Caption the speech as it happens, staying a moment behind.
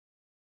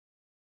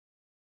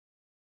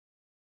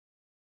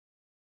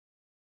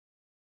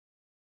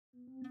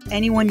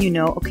Anyone you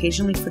know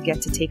occasionally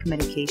forget to take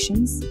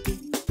medications?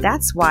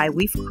 That's why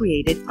we've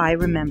created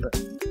iRemember,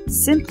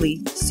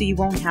 simply so you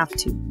won't have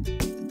to.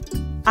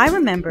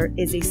 iRemember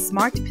is a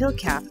smart pill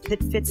cap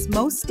that fits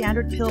most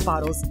standard pill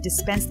bottles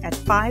dispensed at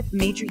 5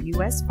 major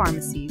U.S.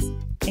 pharmacies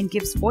and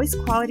gives voice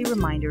quality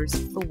reminders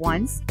for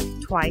once,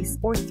 twice,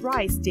 or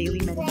thrice daily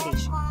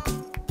medication.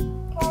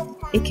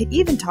 It can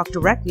even talk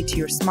directly to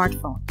your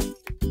smartphone.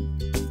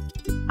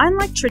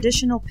 Unlike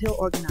traditional pill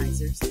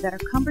organizers that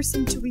are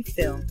cumbersome to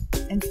refill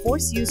and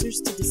force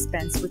users to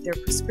dispense with their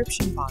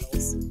prescription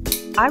bottles,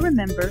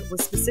 iRemember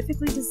was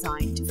specifically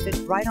designed to fit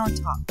right on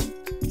top,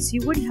 so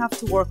you wouldn't have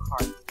to work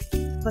hard.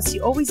 Plus,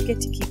 you always get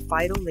to keep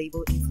vital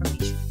label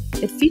information.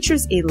 It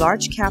features a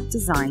large cap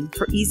design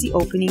for easy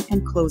opening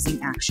and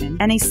closing action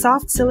and a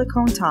soft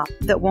silicone top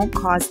that won't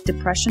cause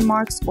depression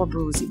marks or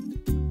bruising,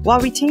 while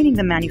retaining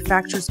the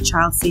manufacturer's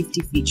child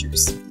safety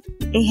features.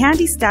 A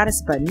handy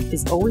status button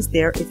is always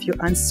there if you're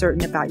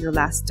uncertain about your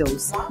last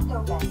dose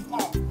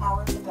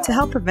to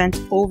help prevent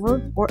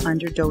over or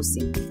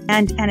underdosing.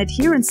 And an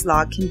adherence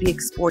log can be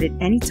exported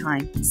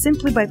anytime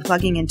simply by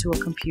plugging into a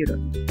computer.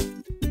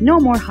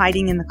 No more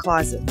hiding in the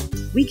closet.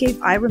 We gave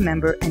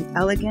iRemember an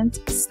elegant,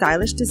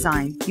 stylish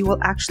design you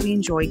will actually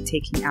enjoy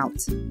taking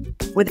out.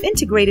 With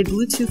integrated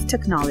Bluetooth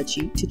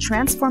technology to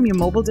transform your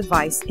mobile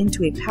device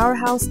into a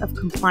powerhouse of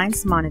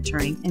compliance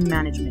monitoring and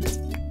management.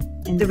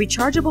 And the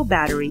rechargeable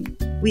battery,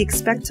 we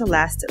expect to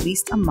last at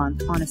least a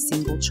month on a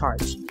single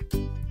charge.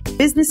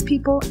 Business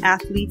people,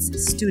 athletes,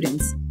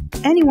 students,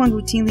 anyone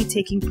routinely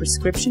taking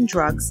prescription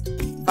drugs,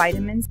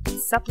 vitamins,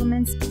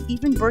 supplements,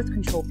 even birth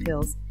control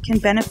pills can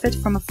benefit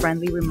from a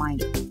friendly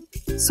reminder.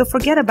 So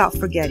forget about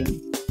forgetting.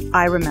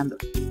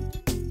 iRemember.